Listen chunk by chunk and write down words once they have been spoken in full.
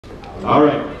All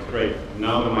right, great.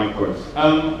 Now the mic works.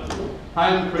 Hi,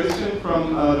 I'm Christian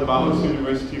from the Bauhaus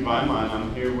University Weimar, and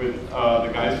I'm here with the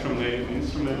guys from Native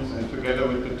Instruments, and together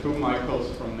with the two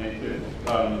Michaels from Native,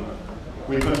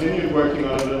 we continued working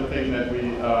on a little thing that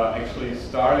we actually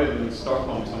started in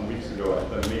Stockholm some weeks ago at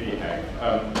the Midi Hack.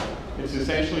 It's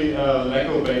essentially a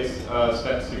Lego-based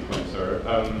step sequencer,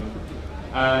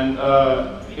 and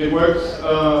it works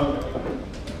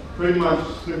pretty much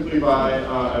simply by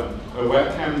a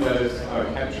webcam that is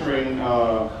capturing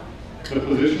the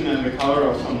position and the color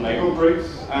of some Lego bricks,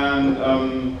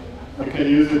 and you can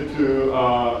use it to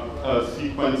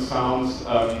sequence sounds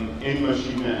in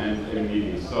Maschine and in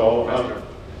Midi. So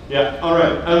yeah, all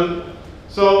right.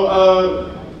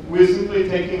 So we're simply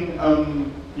taking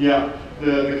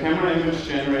the camera image,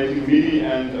 generating Midi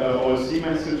and OSC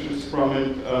messages from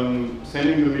it,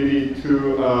 sending the Midi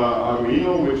to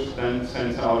Arduino, which then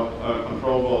sends out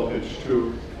control voltage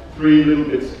to 3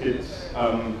 littleBits kits,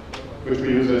 which we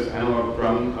use as analog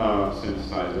drum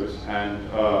synthesizers. And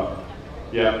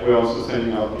yeah, we're also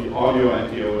sending out the audio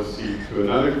and the OSC to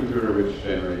another computer, which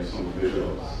generates some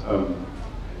visuals.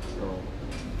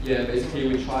 Yeah, basically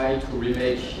we try to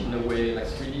remake in a way like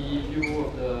 3D view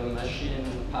of the machine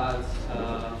paths.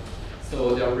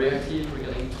 So they are reactive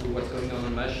regarding to what's going on in the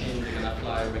machine. They're gonna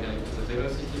apply regarding to the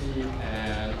velocity,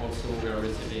 and also we are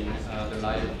receiving the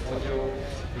live audio.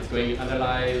 It's going to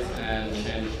analyze and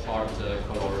change part of the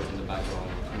colors in the background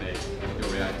to make the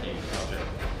reacting object.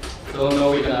 So now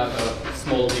we're gonna have a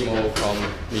small demo from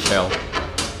Michael.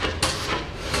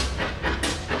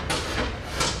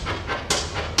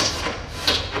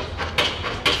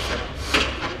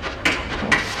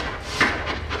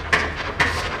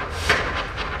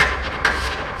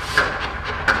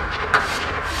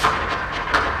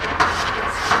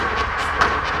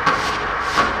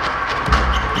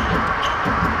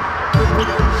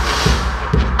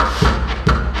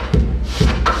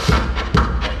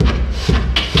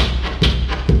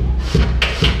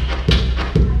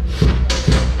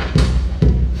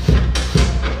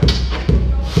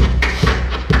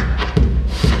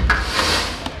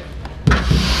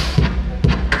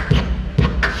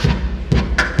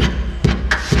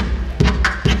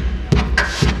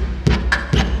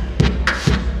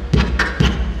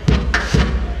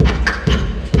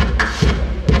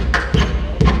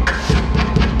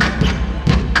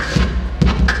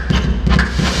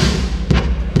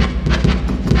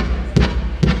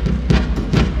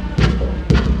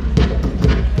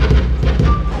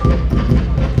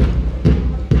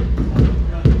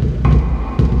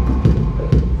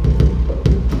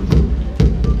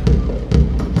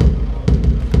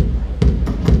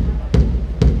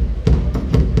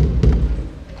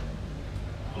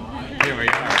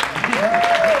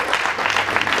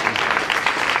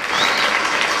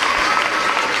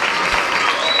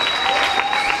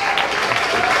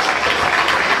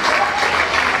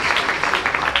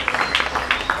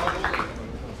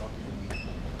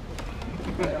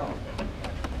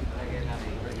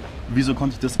 Wieso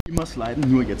konnte ich das immer sliden,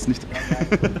 nur jetzt nicht?